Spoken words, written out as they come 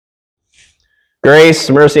Grace,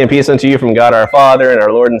 mercy, and peace unto you from God our Father and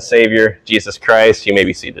our Lord and Savior, Jesus Christ. You may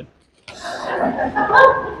be seated.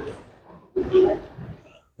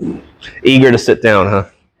 Eager to sit down, huh?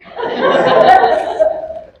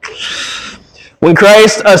 When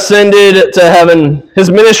Christ ascended to heaven, his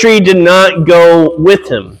ministry did not go with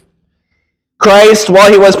him. Christ,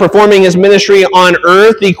 while he was performing his ministry on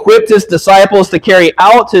earth, equipped his disciples to carry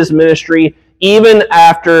out his ministry even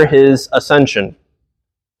after his ascension.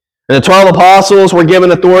 And the 12 apostles were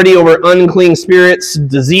given authority over unclean spirits,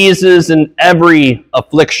 diseases, and every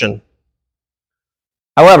affliction.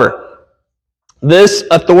 However, this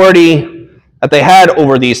authority that they had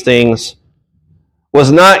over these things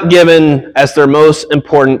was not given as their most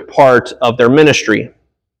important part of their ministry.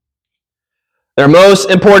 Their most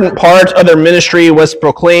important part of their ministry was to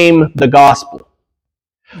proclaim the gospel.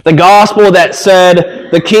 The gospel that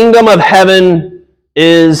said, the kingdom of heaven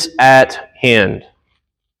is at hand.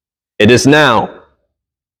 It is now.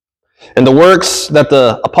 And the works that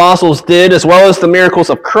the apostles did, as well as the miracles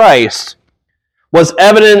of Christ, was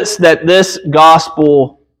evidence that this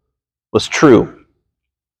gospel was true.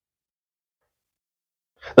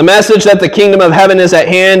 The message that the kingdom of heaven is at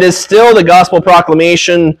hand is still the gospel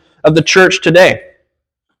proclamation of the church today.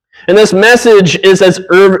 And this message is as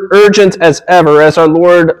urgent as ever, as our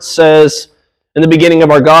Lord says in the beginning of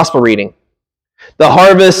our gospel reading. The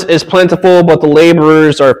harvest is plentiful, but the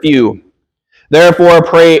laborers are few. Therefore,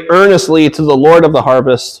 pray earnestly to the Lord of the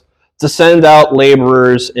harvest to send out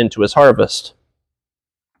laborers into his harvest.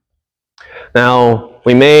 Now,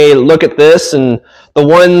 we may look at this, and the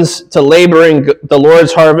ones to labor in the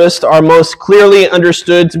Lord's harvest are most clearly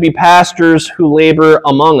understood to be pastors who labor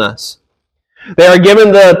among us. They are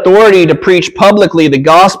given the authority to preach publicly the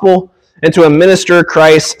gospel and to administer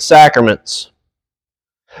Christ's sacraments.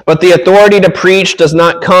 But the authority to preach does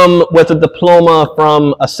not come with a diploma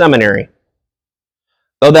from a seminary,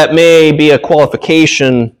 though that may be a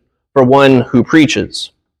qualification for one who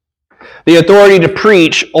preaches. The authority to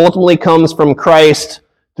preach ultimately comes from Christ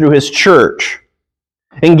through his church,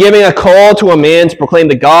 in giving a call to a man to proclaim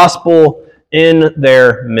the gospel in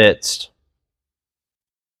their midst.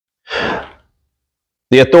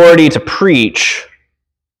 The authority to preach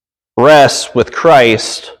rests with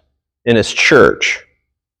Christ in his church.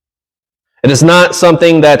 It is not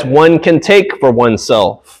something that one can take for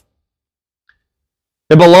oneself.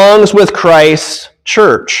 It belongs with Christ's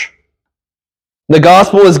church. The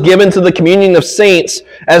gospel is given to the communion of saints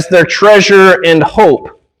as their treasure and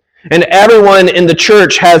hope, and everyone in the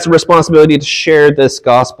church has a responsibility to share this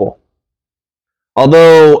gospel.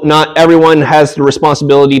 Although not everyone has the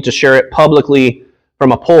responsibility to share it publicly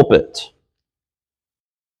from a pulpit.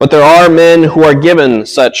 But there are men who are given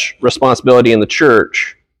such responsibility in the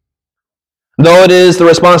church. Though it is the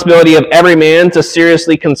responsibility of every man to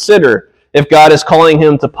seriously consider if God is calling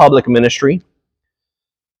him to public ministry,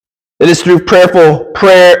 it is through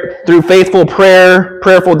faithful prayer,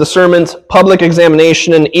 prayerful discernment, public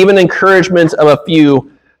examination, and even encouragement of a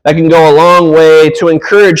few that can go a long way to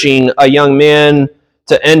encouraging a young man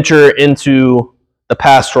to enter into the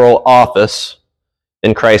pastoral office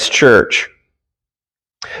in Christ's church.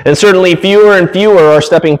 And certainly fewer and fewer are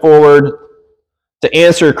stepping forward to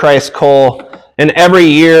answer Christ's call, and every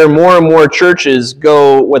year more and more churches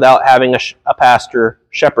go without having a pastor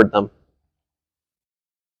shepherd them.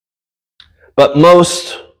 But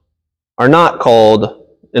most are not called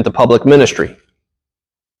into public ministry.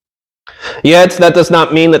 Yet that does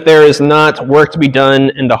not mean that there is not work to be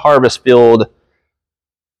done in the harvest field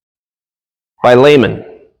by laymen.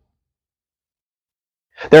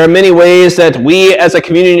 There are many ways that we as a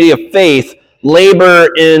community of faith labor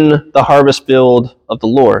in the harvest field of the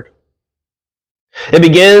Lord. It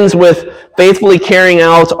begins with faithfully carrying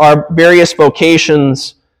out our various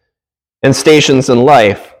vocations and stations in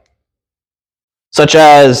life, such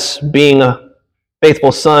as being a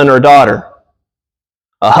faithful son or daughter,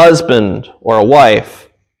 a husband or a wife,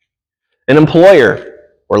 an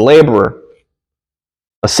employer or laborer,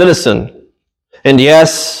 a citizen, and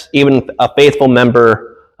yes, even a faithful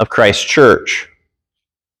member of Christ's church.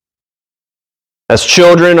 As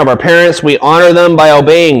children of our parents, we honor them by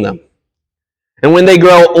obeying them. And when they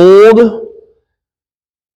grow old,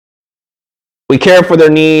 we care for their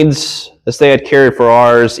needs as they had cared for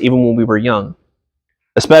ours even when we were young,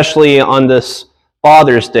 especially on this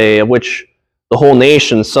Father's Day, of which the whole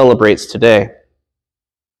nation celebrates today.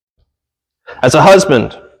 As a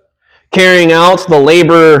husband, carrying out the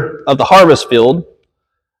labor of the harvest field,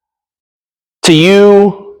 to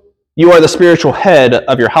you are the spiritual head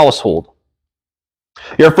of your household.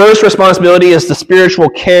 Your first responsibility is the spiritual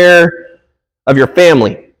care of your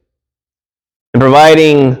family and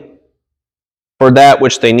providing for that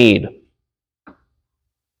which they need.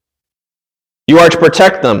 You are to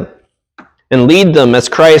protect them and lead them as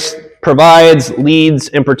Christ provides, leads,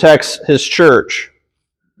 and protects his church.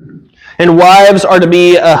 And wives are to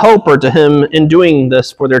be a helper to him in doing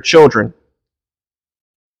this for their children.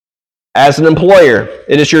 As an employer,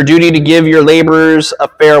 it is your duty to give your laborers a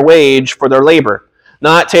fair wage for their labor,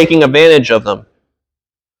 not taking advantage of them.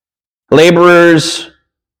 Laborers,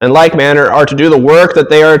 in like manner, are to do the work that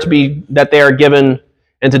they are given,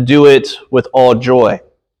 and to do it with all joy.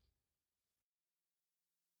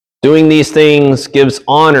 Doing these things gives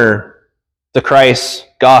honor to Christ's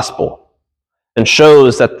gospel and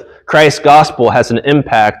shows that Christ's gospel has an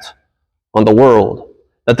impact on the world,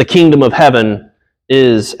 that the kingdom of heaven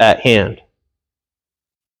is at hand.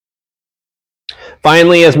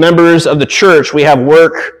 Finally, as members of the church, we have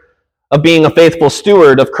work of being a faithful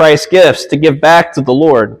steward of Christ's gifts to give back to the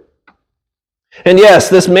Lord. And yes,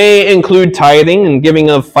 this may include tithing and giving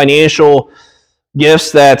of financial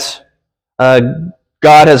gifts that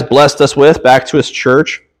God has blessed us with back to his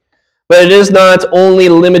church. But it is not only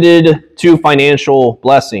limited to financial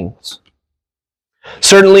blessings.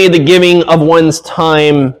 Certainly the giving of one's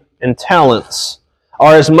time and talents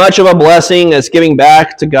are as much of a blessing as giving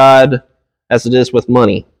back to God as it is with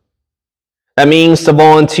money. That means to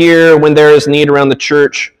volunteer when there is need around the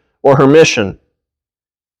church or her mission.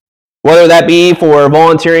 Whether that be for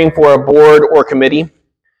volunteering for a board or committee,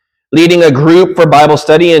 leading a group for Bible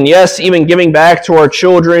study, and yes, even giving back to our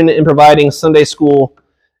children in providing Sunday school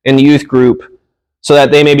and youth group so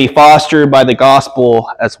that they may be fostered by the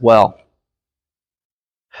gospel as well.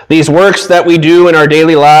 These works that we do in our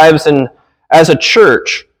daily lives and as a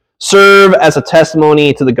church serve as a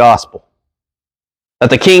testimony to the gospel, that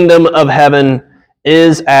the kingdom of heaven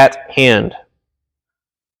is at hand.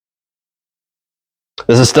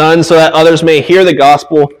 This is done so that others may hear the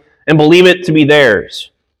gospel and believe it to be theirs,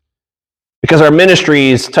 because our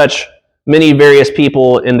ministries touch many various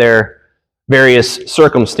people in their various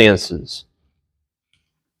circumstances.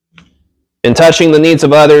 In touching the needs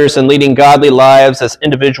of others and leading godly lives as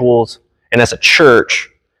individuals and as a church,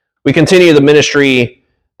 we continue the ministry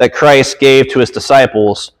that Christ gave to his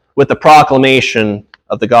disciples with the proclamation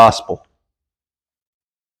of the gospel.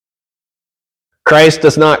 Christ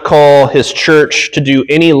does not call his church to do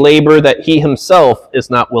any labor that he himself is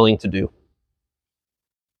not willing to do.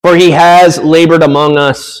 For he has labored among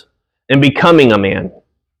us in becoming a man.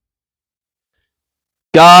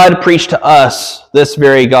 God preached to us this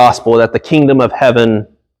very gospel, that the kingdom of heaven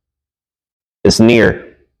is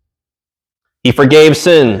near. He forgave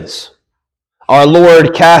sins. Our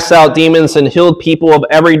Lord cast out demons and healed people of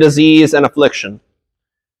every disease and affliction.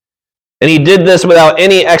 And he did this without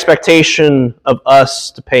any expectation of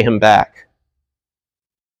us to pay him back.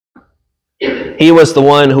 He was the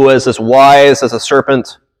one who was as wise as a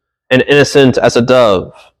serpent and innocent as a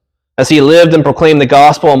dove, as he lived and proclaimed the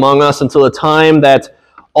gospel among us until the time that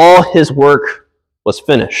all his work was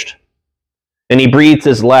finished. And he breathed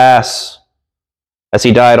his last as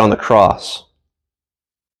he died on the cross.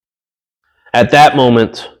 At that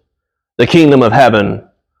moment, the kingdom of heaven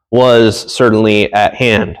was certainly at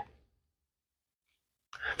hand.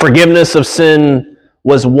 Forgiveness of sin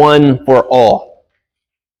was one for all.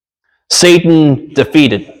 Satan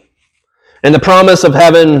defeated. And the promise of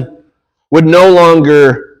heaven would no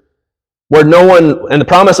longer, where no one, and the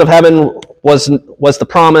promise of heaven was the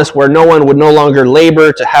promise where no one would no longer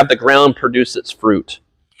labor to have the ground produce its fruit.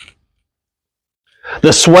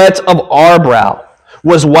 The sweat of our brow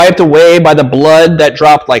was wiped away by the blood that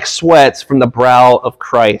dropped like sweat from the brow of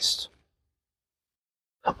Christ.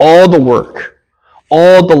 All the work,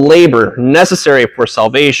 all the labor necessary for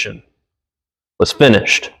salvation was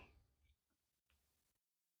finished.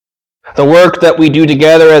 The work that we do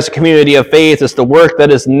together as a community of faith is the work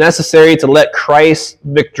that is necessary to let Christ's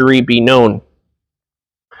victory be known.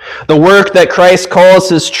 The work that Christ calls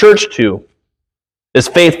his church to is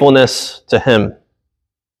faithfulness to him.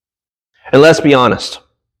 And let's be honest,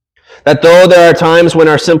 that though there are times when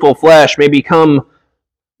our sinful flesh may become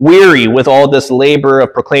weary with all this labor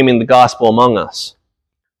of proclaiming the gospel among us,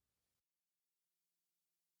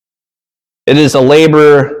 it is a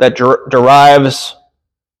labor that derives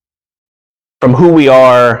from who we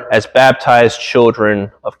are as baptized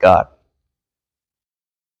children of God.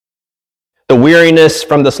 The weariness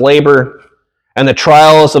from this labor and the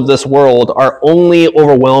trials of this world are only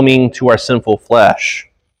overwhelming to our sinful flesh.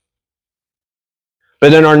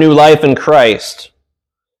 But in our new life in Christ,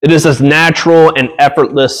 it is as natural and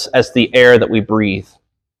effortless as the air that we breathe.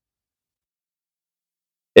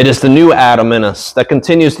 It is the new Adam in us that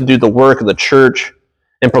continues to do the work of the church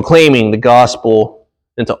in proclaiming the gospel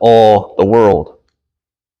into all the world.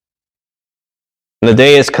 And the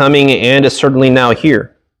day is coming and is certainly now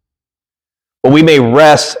here, but we may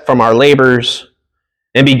rest from our labors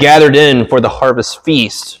and be gathered in for the harvest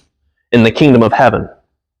feast in the kingdom of heaven,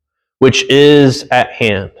 which is at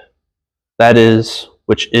hand. That is,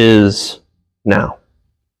 which is now.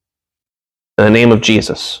 In the name of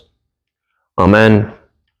Jesus, amen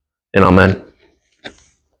and amen.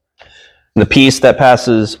 And the peace that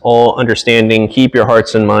passes all understanding, keep your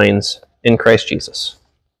hearts and minds in Christ Jesus.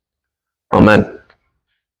 Amen.